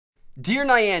Dear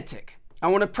Niantic, I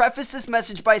want to preface this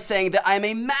message by saying that I am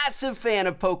a massive fan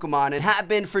of Pokemon and have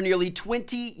been for nearly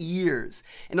 20 years.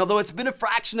 And although it's been a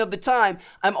fraction of the time,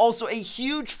 I'm also a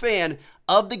huge fan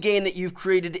of the game that you've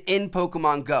created in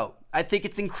Pokemon GO. I think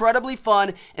it's incredibly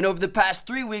fun, and over the past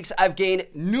 3 weeks, I've gained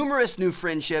numerous new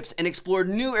friendships and explored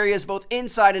new areas both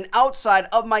inside and outside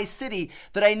of my city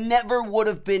that I never would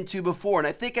have been to before. And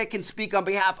I think I can speak on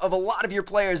behalf of a lot of your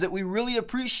players that we really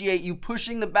appreciate you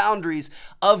pushing the boundaries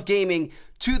of gaming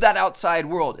to that outside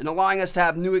world and allowing us to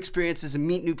have new experiences and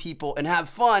meet new people and have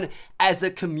fun as a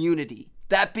community.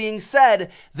 That being said,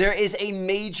 there is a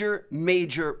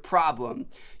major problem.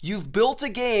 You've built a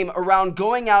game around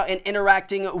going out and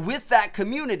interacting with that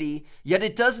community, yet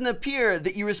it doesn't appear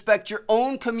that you respect your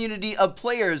own community of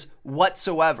players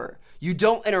whatsoever. You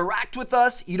don't interact with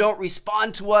us, you don't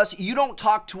respond to us, you don't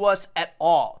talk to us at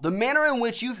all. The manner in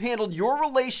which you've handled your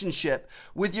relationship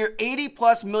with your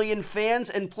 80+ million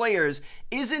fans and players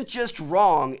isn't just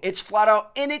wrong, it's flat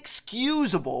out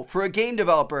inexcusable for a game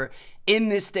developer in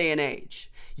this day and age.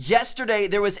 Yesterday,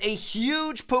 there was a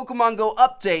huge Pokemon GO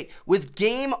update with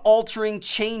game-altering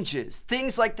changes.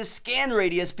 Things like the scan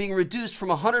radius being reduced from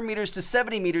 100 meters to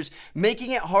 70 meters,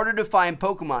 making it harder to find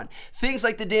Pokemon. Things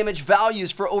like the damage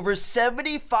values for over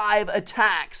 75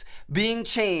 attacks being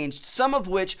changed, some of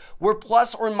which were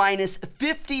plus or minus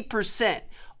 50%.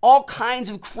 All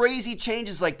kinds of crazy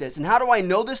changes like this. And how do I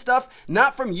know this stuff?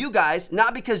 Not from you guys,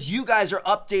 not because you guys are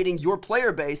updating your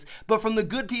player base, but from the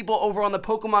good people over on the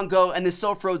Pokemon GO and the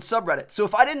Silph Road subreddit. So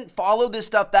if I didn't follow this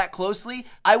stuff that closely,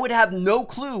 I would have no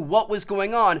clue what was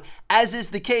going on, as is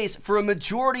the case for a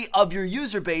majority of your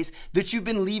user base that you've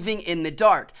been leaving in the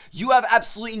dark. You have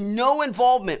absolutely no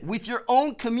involvement with your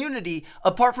own community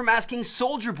apart from asking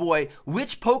Soldier Boy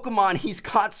which Pokemon he's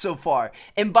caught so far.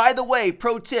 And by the way,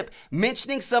 pro tip,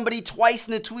 mentioning somebody twice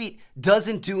in a tweet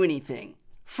doesn't do anything.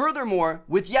 Furthermore,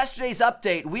 with yesterday's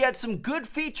update, we had some good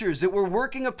features that were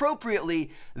working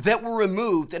appropriately that were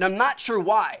removed, and I'm not sure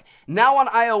why. Now on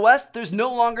iOS, there's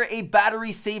no longer a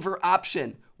battery saver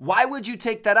option. Why would you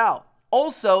take that out?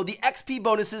 Also, the XP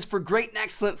bonuses for great and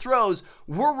excellent throws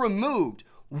were removed.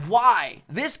 Why?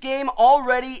 This game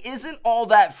already isn't all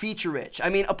that feature-rich. I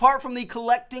mean, apart from the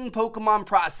collecting Pokemon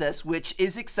process, which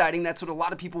is exciting, that's what a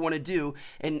lot of people want to do,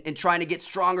 and trying to get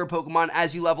stronger Pokemon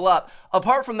as you level up.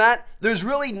 Apart from that, there's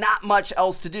really not much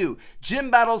else to do.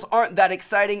 Gym battles aren't that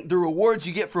exciting. The rewards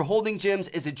you get for holding gyms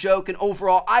is a joke, and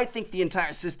overall, I think the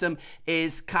entire system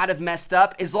is kind of messed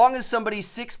up. As long as somebody's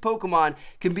 6 Pokemon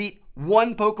can beat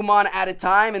one Pokemon at a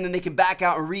time and then they can back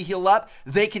out and re-heal up,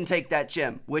 they can take that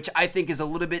gym, which I think is a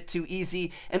little bit too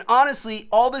easy. And honestly,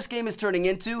 all this game is turning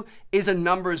into is a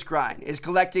numbers grind, is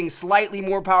collecting slightly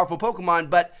more powerful Pokemon,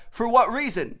 but for what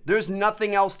reason? There's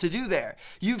nothing else to do there.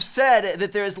 You've said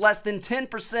that there is less than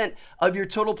 10% of your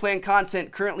total planned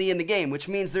content currently in the game, which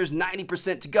means there's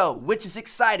 90% to go, which is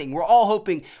exciting. We're all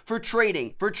hoping for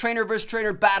trading, for trainer versus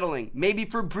trainer battling, maybe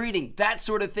for breeding, that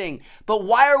sort of thing. But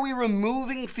why are we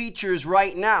removing features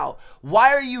right now?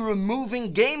 Why are you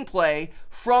removing gameplay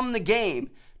from the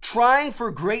game? Trying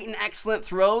for great and excellent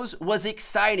throws was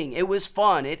exciting. It was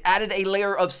fun. It added a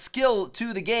layer of skill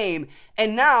to the game,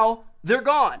 and now they're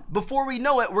gone. Before we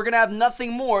know it, we're gonna have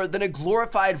nothing more than a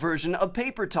glorified version of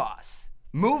paper toss.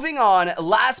 Moving on,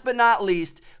 last but not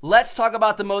least, let's talk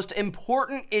about the most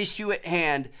important issue at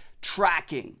hand: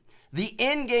 tracking. The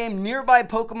in-game nearby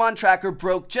Pokemon tracker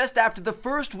broke just after the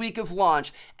first week of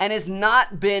launch and has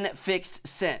not been fixed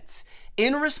since.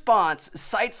 In response,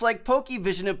 sites like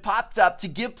Pokevision have popped up to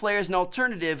give players an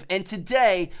alternative, and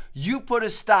today you put a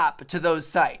stop to those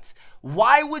sites.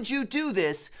 Why would you do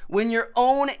this when your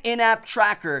own in-app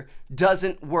tracker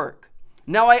doesn't work?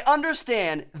 Now, I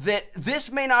understand that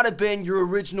this may not have been your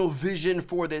original vision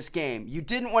for this game. You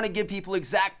didn't want to give people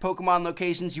exact Pokemon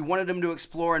locations. You wanted them to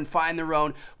explore and find their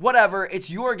own. Whatever, it's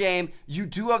your game. You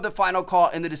do have the final call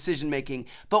in the decision making.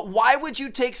 But why would you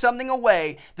take something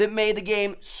away that made the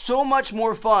game so much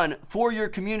more fun for your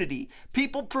community?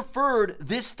 People preferred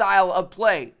this style of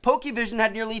play. Pokevision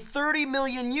had nearly 30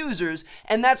 million users,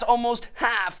 and that's almost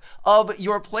half of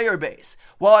your player base.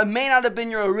 While it may not have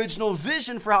been your original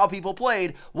vision for how people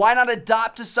played, why not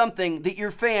adopt to something that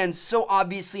your fans so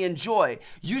obviously enjoy?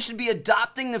 You should be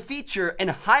adopting the feature and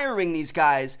hiring these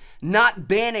guys, not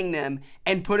banning them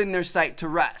and putting their site to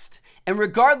rest. And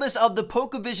regardless of the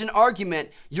Pokevision argument,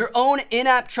 your own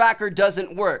in-app tracker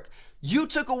doesn't work. You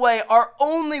took away our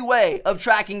only way of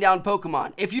tracking down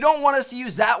Pokemon. If you don't want us to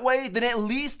use that way, then at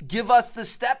least give us the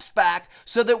steps back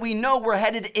so that we know we're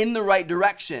headed in the right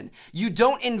direction. You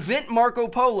don't invent Marco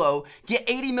Polo, get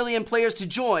 80 million players to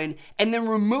join, and then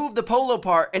remove the polo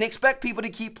part and expect people to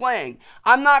keep playing.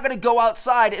 I'm not going to go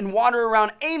outside and wander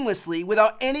around aimlessly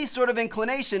without any sort of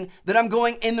inclination that I'm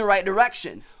going in the right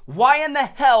direction. Why in the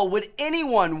hell would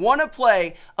anyone want to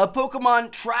play a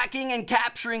Pokemon tracking and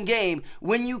capturing game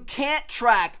when you can't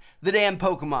track the damn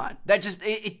Pokemon? That just,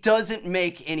 it doesn't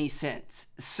make any sense.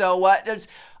 So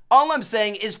all I'm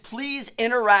saying is please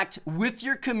interact with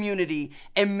your community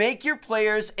and make your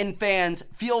players and fans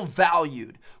feel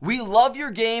valued. We love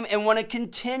your game and want to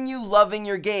continue loving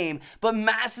your game, but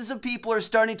masses of people are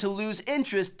starting to lose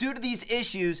interest due to these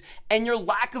issues and your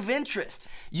lack of interest.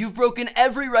 You've broken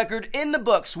every record in the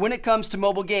books when it comes to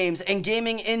mobile games and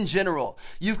gaming in general.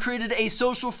 You've created a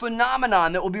social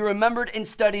phenomenon that will be remembered and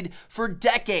studied for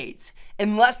decades.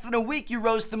 In less than a week, you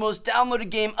rose to the most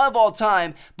downloaded game of all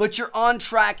time, but you're on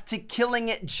track to killing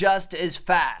it just as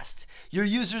fast. Your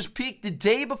users peaked the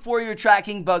day before your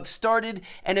tracking bug started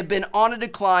and have been on a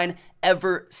decline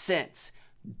ever since.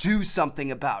 Do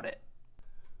something about it.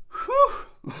 Whew.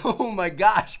 Oh my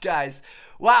gosh, guys.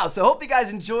 Wow, so I hope you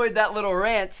guys enjoyed that little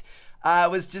rant.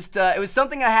 It was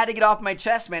something I had to get off my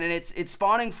chest, man, and it's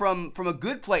spawning from a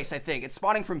good place, I think. It's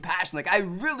spawning from passion. Like, I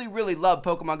really, really love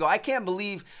Pokemon Go. I can't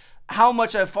believe how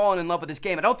much I've fallen in love with this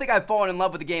game. I don't think I've fallen in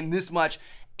love with the game this much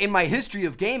in my history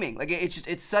of gaming. Like,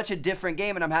 it's such a different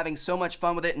game, and I'm having so much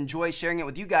fun with it, enjoy sharing it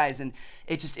with you guys, and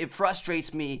it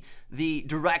frustrates me the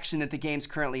direction that the game's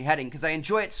currently heading, because I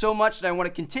enjoy it so much and I want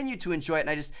to continue to enjoy it,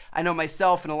 and I know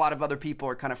myself and a lot of other people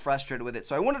are kind of frustrated with it.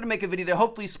 So I wanted to make a video that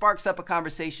hopefully sparks up a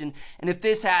conversation, and if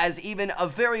this has even a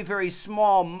very, very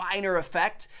small, minor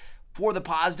effect for the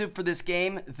positive for this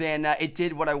game, then it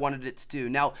did what I wanted it to do.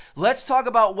 Now, let's talk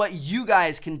about what you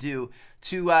guys can do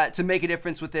to make a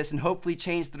difference with this and hopefully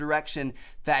change the direction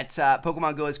that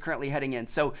Pokemon Go is currently heading in.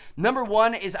 So number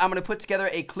one is I'm going to put together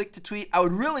a click to tweet. I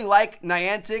would really like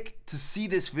Niantic to see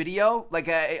this video. Like,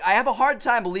 I have a hard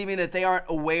time believing that they aren't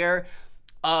aware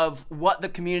of what the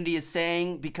community is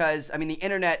saying, because I mean, the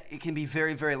internet, it can be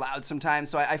very, very loud sometimes.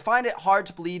 So I find it hard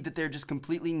to believe that they're just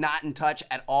completely not in touch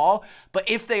at all. But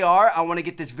if they are, I want to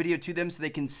get this video to them so they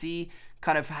can see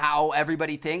kind of how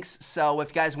everybody thinks. So if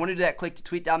you guys want to do that, click to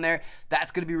tweet down there. That's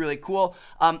going to be really cool.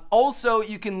 Also,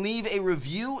 you can leave a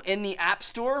review in the App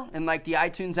Store, in like the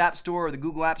iTunes App Store or the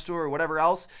Google App Store or whatever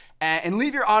else, and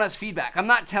leave your honest feedback. I'm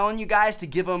not telling you guys to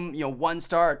give them, 1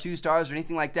 star or 2 stars or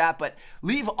anything like that, but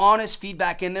leave honest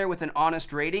feedback in there with an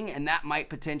honest rating, and that might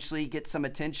potentially get some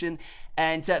attention.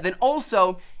 And then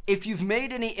also, if you've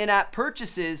made any in-app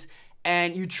purchases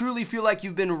and you truly feel like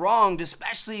you've been wronged,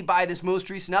 especially by this most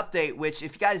recent update, which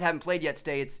if you guys haven't played yet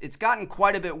today, it's gotten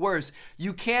quite a bit worse.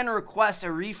 You can request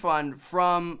a refund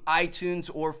from iTunes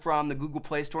or from the Google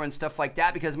Play Store and stuff like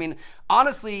that, because I mean,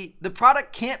 honestly, the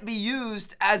product can't be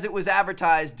used as it was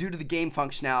advertised due to the game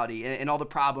functionality and all the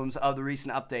problems of the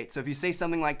recent update. So if you say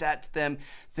something like that to them,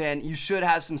 then you should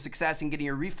have some success in getting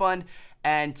your refund.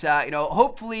 And,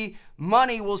 hopefully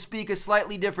money will speak a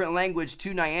slightly different language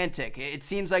to Niantic. It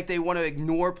seems like they want to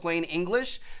ignore plain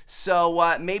English.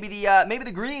 So maybe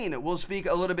the green will speak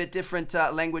a little bit different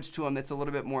language to them that's a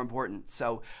little bit more important.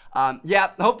 So, yeah,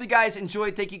 hope you guys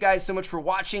enjoyed. Thank you guys so much for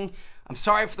watching. I'm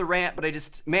sorry for the rant, but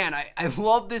I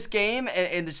love this game,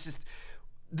 and it's just,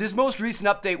 this most recent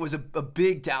update was a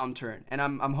big downturn, and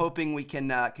I'm hoping we can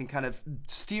kind of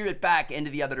steer it back into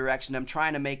the other direction. I'm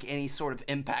trying to make any sort of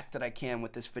impact that I can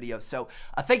with this video. So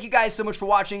thank you guys so much for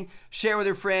watching. Share with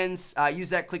your friends. Use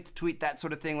that click to tweet, that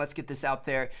sort of thing. Let's get this out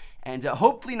there, and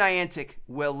hopefully Niantic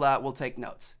will take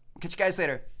notes. Catch you guys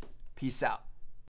later. Peace out.